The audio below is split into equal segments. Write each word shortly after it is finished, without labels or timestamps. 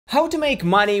How to make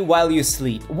money while you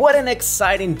sleep. What an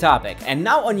exciting topic. And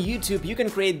now on YouTube, you can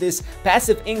create this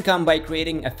passive income by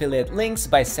creating affiliate links,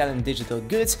 by selling digital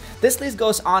goods. This list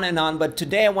goes on and on, but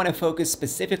today I want to focus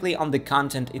specifically on the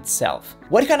content itself.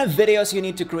 What kind of videos you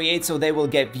need to create so they will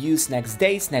get views next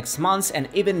days, next months, and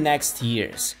even next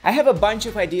years. I have a bunch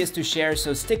of ideas to share,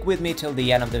 so stick with me till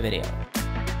the end of the video.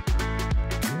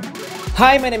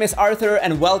 Hi, my name is Arthur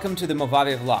and welcome to the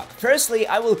Movavi vlog. Firstly,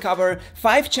 I will cover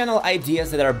 5 channel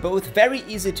ideas that are both very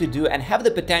easy to do and have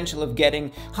the potential of getting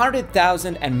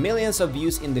 100,000 and millions of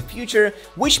views in the future,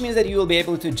 which means that you will be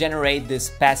able to generate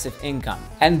this passive income.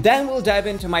 And then we'll dive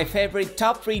into my favorite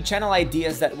top 3 channel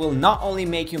ideas that will not only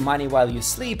make you money while you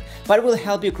sleep, but will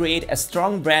help you create a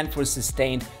strong brand for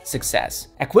sustained success.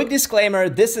 A quick disclaimer,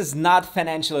 this is not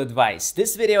financial advice.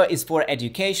 This video is for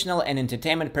educational and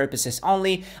entertainment purposes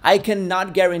only. I cannot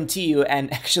guarantee you,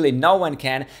 and actually no one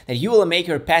can, that you will make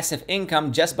your passive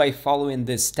income just by following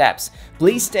these steps.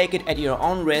 Please take it at your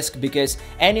own risk because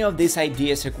any of these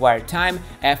ideas require time,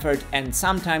 effort, and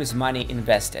sometimes money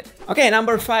invested. Okay,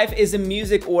 number 5 is a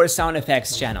music or sound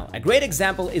effects channel. A great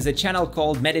example is a channel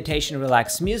called Meditation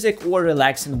Relax Music or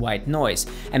Relaxing White Noise.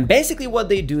 And basically what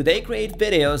they do, they create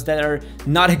videos that are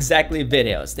not exactly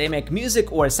videos. They make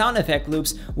music or sound effect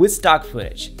loops with stock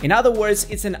footage. In other words,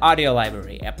 it's an audio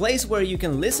library, a place where you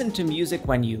can listen to music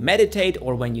when you meditate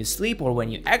or when you sleep or when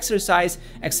you exercise,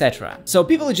 etc. So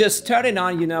people just turn it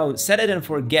on, set it and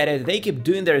forget it. They keep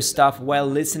doing their stuff while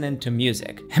listening to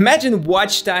music. Imagine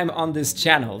watch time on this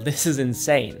channel. This is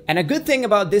insane. And a good thing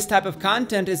about this type of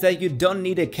content is that you don't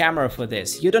need a camera for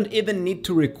this. You don't even need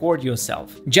to record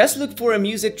yourself. Just look for a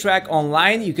music track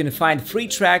online. You can find free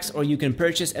tracks or you can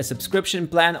purchase a subscription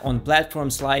plan on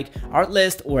platforms like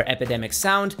Artlist or Epidemic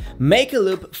Sound. Make a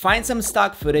loop, find some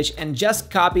stock footage and just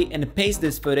copy and paste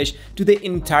this footage to the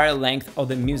entire length of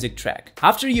the music track.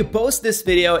 After you post this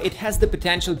video, it has the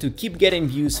potential to keep getting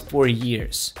views for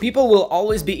years. People will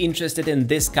always be interested in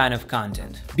this kind of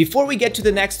content. Before we get to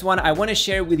the next one, I want to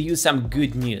share with you some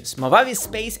good news. Movavi's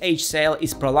Space Age sale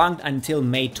is prolonged until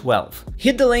May 12.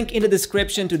 Hit the link in the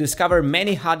description to discover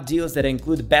many hot deals that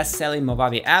include best-selling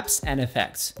Movavi apps and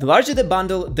effects. The larger the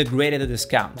bundle, the greater the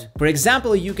discount. For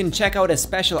example, you can check out a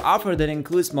special offer that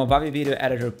includes Movavi Video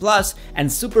Editor Plus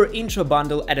and Super Intro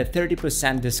bundle at a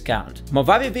 30% discount.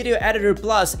 Movavi Video Editor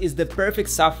Plus is the perfect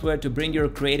software to bring your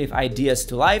creative ideas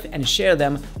to life and share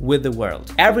them with the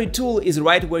world. Every tool is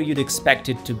right where you'd expect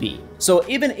it to be. So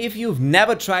even if you've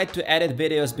never tried to edit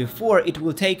videos before, it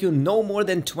will take you no more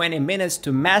than 20 minutes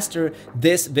to master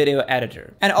this video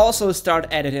editor and also start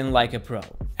editing like a pro.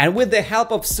 And with the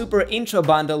help of Super Intro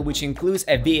bundle, which includes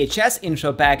a VHS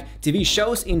intro pack, TV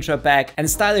shows intro pack, and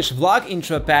stylish vlog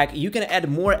intro pack, you can add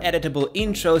more editable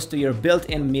intros to your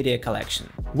built-in media collection.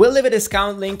 We'll leave a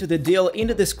discount link to the deal in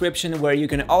the description where you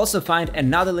can also find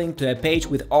another link to a page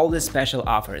with all the special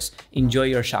offers. Enjoy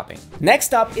your shopping.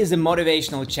 Next up is a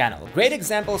motivational channel. Great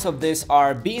examples of this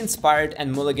are Be Inspired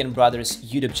and Mulligan Brothers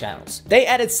YouTube channels. They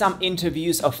added some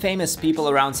interviews of famous people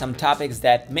around some topics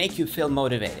that make you feel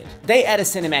motivated. They add a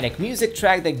cinematic music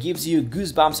track that gives you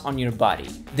goosebumps on your body.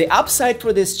 The upside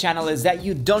for this channel is that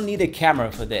you don't need a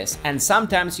camera for this, and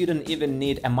sometimes you don't even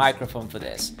need a microphone for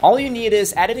this. All you need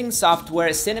is editing software,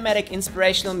 cinematic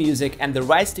inspirational music, and the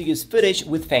rights to use footage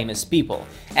with famous people.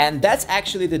 And that's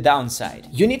actually the downside.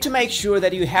 You need to make sure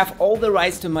that you have all the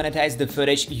rights to monetize the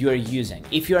footage you're using.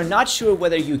 If you're not sure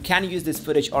whether you can use this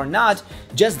footage or not,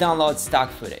 just download stock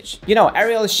footage.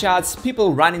 Aerial shots,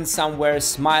 people running somewhere,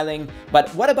 smiling, but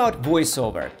what about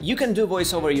voiceover? You can do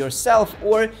voiceover yourself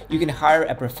or you can hire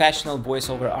a professional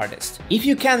voiceover artist. If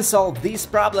you can solve these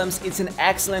problems, it's an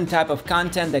excellent type of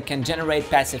content that can generate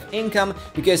passive income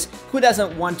because who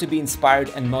doesn't want to be inspired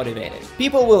and motivated?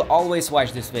 People will always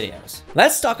watch these videos.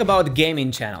 Let's talk about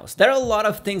gaming channels. There are a lot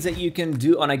of things that you can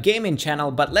do on a gaming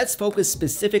channel, but let's focus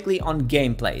specifically on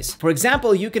gameplays. For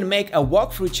example, you can make a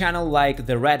walkthrough channel like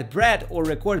The Red Bread or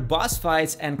record boss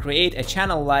fights and create a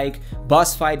channel like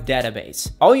Boss Fight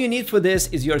Database. All you need for this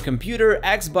is your computer,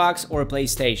 Xbox or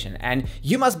PlayStation, and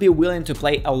you must be willing to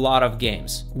play a lot of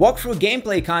games. Walkthrough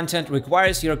gameplay content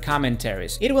requires your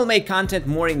commentaries. It will make content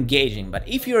more engaging, but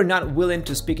if you're not willing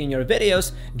to speak in your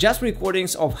videos, just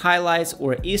recordings of highlights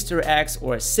or Easter eggs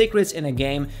or secrets in a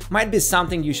game might be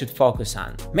something you should focus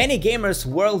on. Many gamers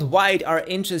worldwide are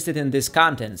interested in this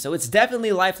content, so it's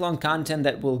definitely lifelong content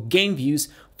that will gain views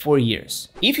for years.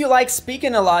 If you like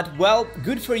speaking a lot, well,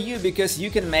 good for you because you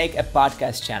can make a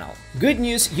podcast channel. Good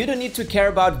news, you don't need to care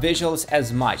about visuals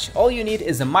as much. All you need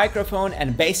is a microphone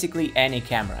and basically any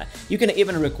camera. You can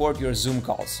even record your Zoom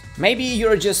calls. Maybe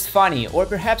you're just funny, or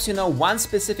perhaps you know one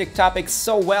specific topic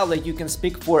so well that you can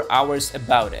speak for hours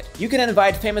about it. You can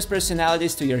invite famous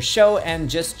personalities to your show and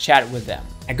just chat with them.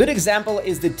 A good example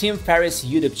is the Tim Ferriss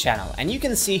YouTube channel, and you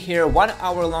can see here 1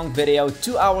 hour long video,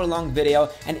 2 hour long video,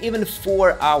 and even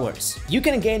 4 hours. You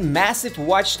can gain massive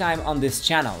watch time on this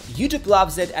channel. YouTube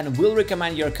loves it and will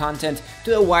recommend your content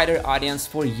to a wider audience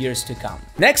for years to come.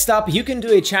 Next up, you can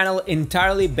do a channel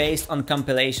entirely based on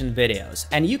compilation videos,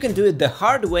 and you can do it the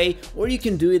hard way or you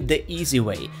can do it the easy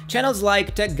way. Channels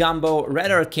like Tech Gumbo,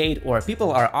 Red Arcade, or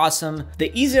People Are Awesome.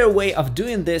 The easier way of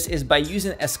doing this is by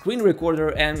using a screen recorder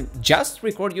and just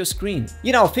record your screen.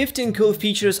 You know, 15 cool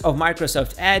features of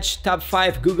Microsoft Edge, top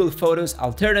 5 Google Photos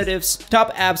alternatives,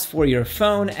 top apps for your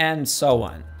phone, and so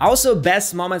on. Also,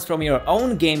 best moments from your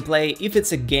own gameplay if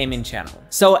it's a gaming channel.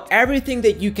 So everything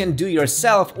that you can do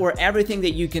yourself or everything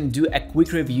that you can do a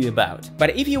quick review about.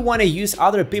 But if you want to use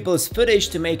other people's footage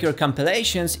to make your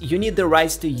compilations, you need the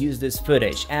rights to use this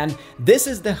footage, and this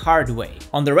is the hard way.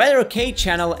 On the Red Arcade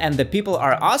channel and the People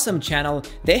Are Awesome channel,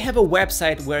 they have a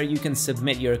website where you can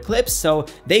submit your clips so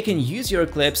they can use your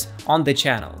clips on the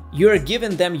channel. You're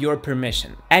giving them your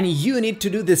permission. And you need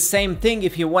to do the same thing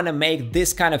if you want to make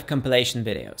this kind of compilation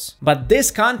video. But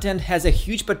this content has a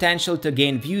huge potential to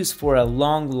gain views for a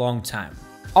long time.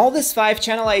 All these 5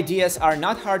 channel ideas are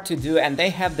not hard to do and they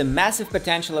have the massive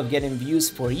potential of getting views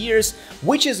for years,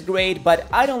 which is great, but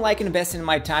I don't like investing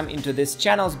my time into these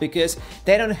channels because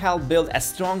they don't help build a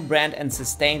strong brand and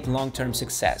sustained long-term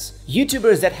success.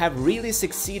 YouTubers that have really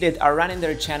succeeded are running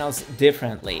their channels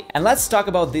differently. And let's talk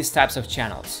about these types of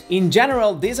channels. In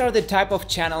general, these are the type of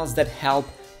channels that help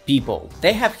people.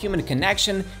 They have human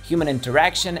connection, human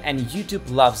interaction, and YouTube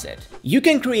loves it. You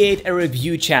can create a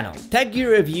review channel, tech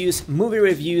gear reviews, movie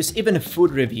reviews, even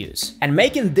food reviews. And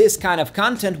making this kind of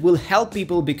content will help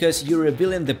people because you're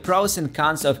revealing the pros and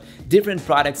cons of different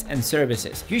products and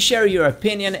services. You share your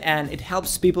opinion and it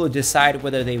helps people decide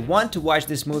whether they want to watch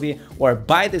this movie or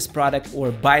buy this product or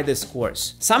buy this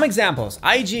course. Some examples: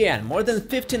 IGN, more than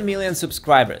 15 million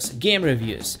subscribers, game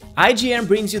reviews. IGN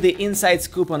brings you the inside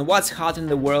scoop on what's hot in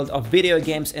the world of video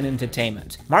games and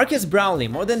entertainment. Marcus Brownlee,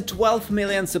 more than 12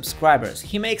 million subscribers.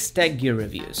 He makes tech gear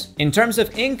reviews. In terms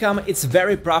of income, it's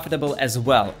very profitable as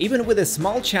well. Even with a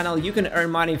small channel, you can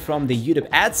earn money from the YouTube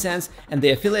AdSense and the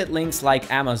affiliate links like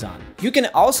Amazon. You can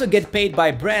also get paid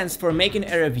by brands for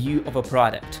making a review of a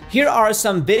product. Here are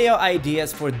some video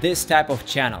ideas for this type of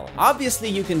channel. Obviously,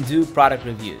 you can do product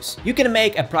reviews. You can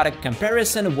make a product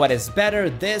comparison, what is better,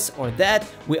 this or that.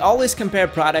 We always compare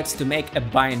products to make a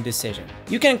buying decision.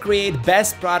 You can create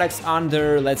best products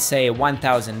under, let's say,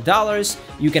 $1,000.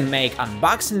 You can make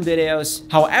unboxing videos.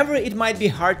 However, it might be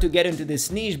hard to get into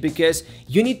this niche because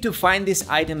you need to find these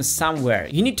items somewhere.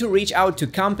 You need to reach out to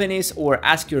companies or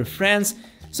ask your friends.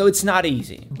 So it's not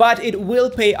easy, but it will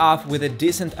pay off with a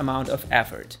decent amount of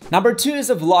effort. Number 2 is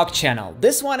a vlog channel.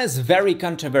 This one is very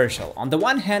controversial. On the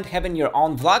one hand, having your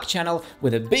own vlog channel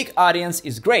with a big audience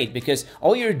is great because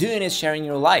all you're doing is sharing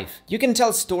your life. You can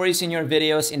tell stories in your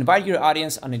videos, invite your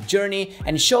audience on a journey,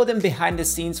 and show them behind the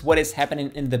scenes what is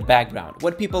happening in the background,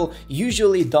 what people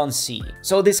usually don't see.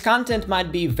 So this content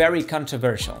might be very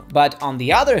controversial. But on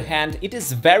the other hand, it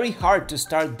is very hard to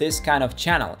start this kind of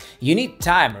channel. You need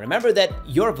time. Remember that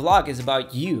your vlog is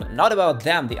about you, not about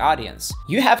them, the audience.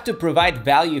 You have to provide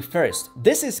value first.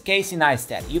 This is Casey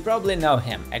Neistat. You probably know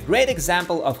him. A great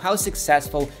example of how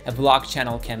successful a vlog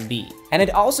channel can be. And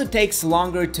it also takes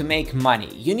longer to make money.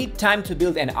 You need time to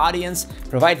build an audience,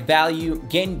 provide value,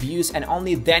 gain views, and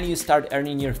only then you start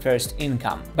earning your first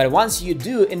income. But once you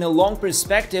do, in a long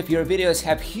perspective, your videos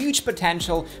have huge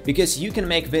potential because you can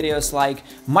make videos like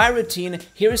my routine,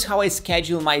 here's how I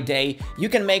schedule my day. You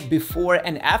can make before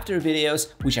and after videos,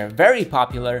 which are very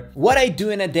popular, what I do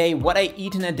in a day, what I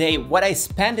eat in a day, what I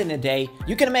spend in a day.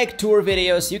 You can make tour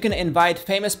videos, you can invite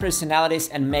famous personalities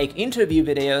and make interview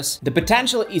videos. The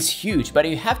potential is huge, but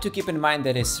you have to keep in mind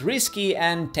that it's risky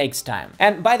and takes time.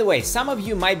 And by the way, some of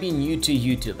you might be new to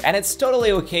YouTube, and it's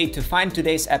totally okay to find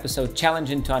today's episode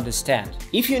challenging to understand.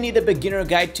 If you need a beginner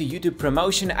guide to YouTube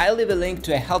promotion, I'll leave a link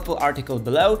to a helpful article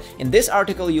below. In this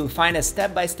article, you'll find a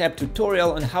step-by-step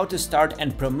tutorial on how to start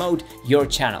and promote your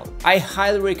channel. I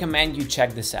highly recommend you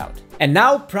check this out. And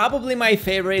now, probably my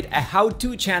favorite, a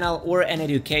how-to channel or an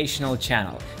educational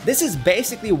channel. This is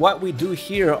basically what we do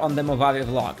here on the Movavi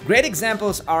vlog. Great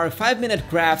examples are 5-minute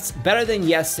crafts, better than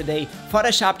yesterday,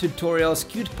 Photoshop tutorials,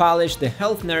 cute polish, the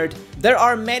health nerd, There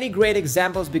are many great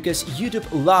examples because YouTube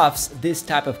loves this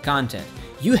type of content.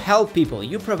 You help people,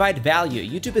 you provide value,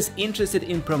 YouTube is interested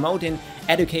in promoting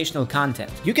educational content.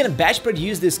 You can batch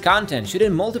produce this content,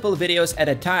 shooting multiple videos at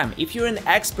a time. If you're an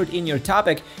expert in your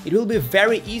topic, it will be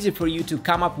very easy for you to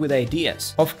come up with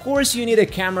ideas. Of course, you need a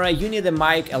camera, you need a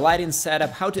mic, a lighting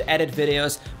setup, how to edit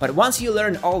videos, but once you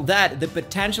learn all that, the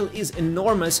potential is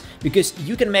enormous because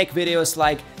you can make videos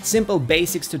like simple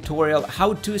basics tutorial,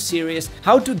 how-to series,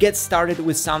 how to get started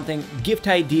with something, gift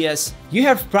ideas. You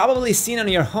have probably seen on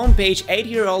your homepage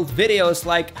 8-year-old videos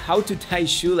like how to tie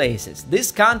shoelaces.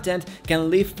 This content can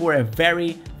live for a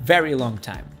very long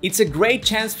time. It's a great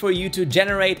chance for you to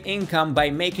generate income by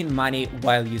making money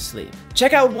while you sleep.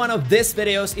 Check out one of these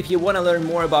videos if you want to learn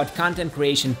more about content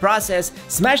creation process.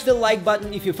 Smash the like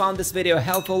button if you found this video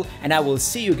helpful, and I will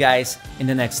see you guys in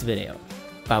the next video.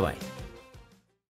 Bye bye.